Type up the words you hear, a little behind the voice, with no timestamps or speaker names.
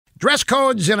Dress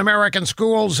codes in American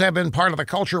schools have been part of the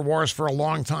culture wars for a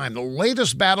long time. The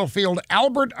latest battlefield,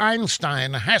 Albert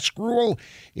Einstein High School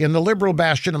in the liberal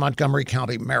bastion of Montgomery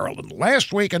County, Maryland.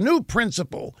 Last week, a new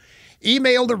principal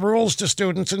emailed the rules to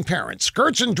students and parents.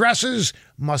 Skirts and dresses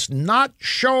must not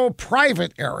show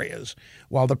private areas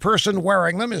while the person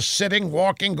wearing them is sitting,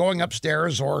 walking, going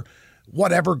upstairs, or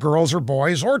whatever girls or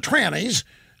boys or trannies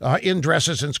in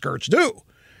dresses and skirts do.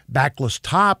 Backless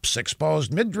tops,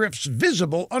 exposed midriffs,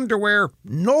 visible underwear,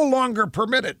 no longer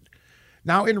permitted.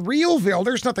 Now, in Realville,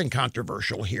 there's nothing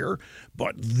controversial here,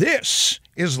 but this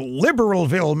is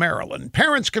Liberalville, Maryland.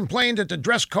 Parents complained that the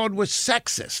dress code was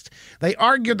sexist. They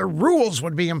argued the rules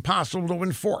would be impossible to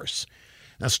enforce.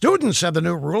 Now, students said the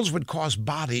new rules would cause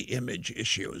body image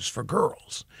issues for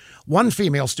girls. One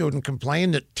female student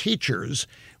complained that teachers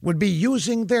would be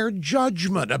using their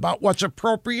judgment about what's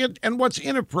appropriate and what's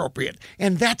inappropriate.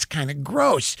 And that's kind of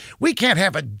gross. We can't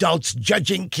have adults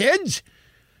judging kids.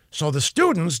 So the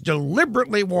students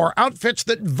deliberately wore outfits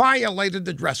that violated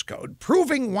the dress code,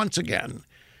 proving once again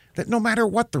that no matter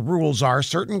what the rules are,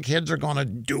 certain kids are going to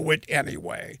do it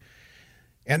anyway.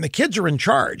 And the kids are in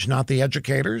charge, not the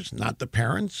educators, not the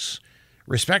parents.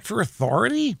 Respect for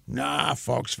authority? Nah,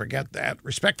 folks, forget that.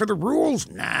 Respect for the rules?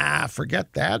 Nah,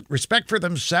 forget that. Respect for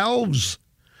themselves?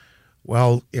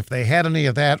 Well, if they had any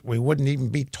of that, we wouldn't even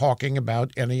be talking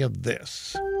about any of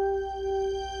this.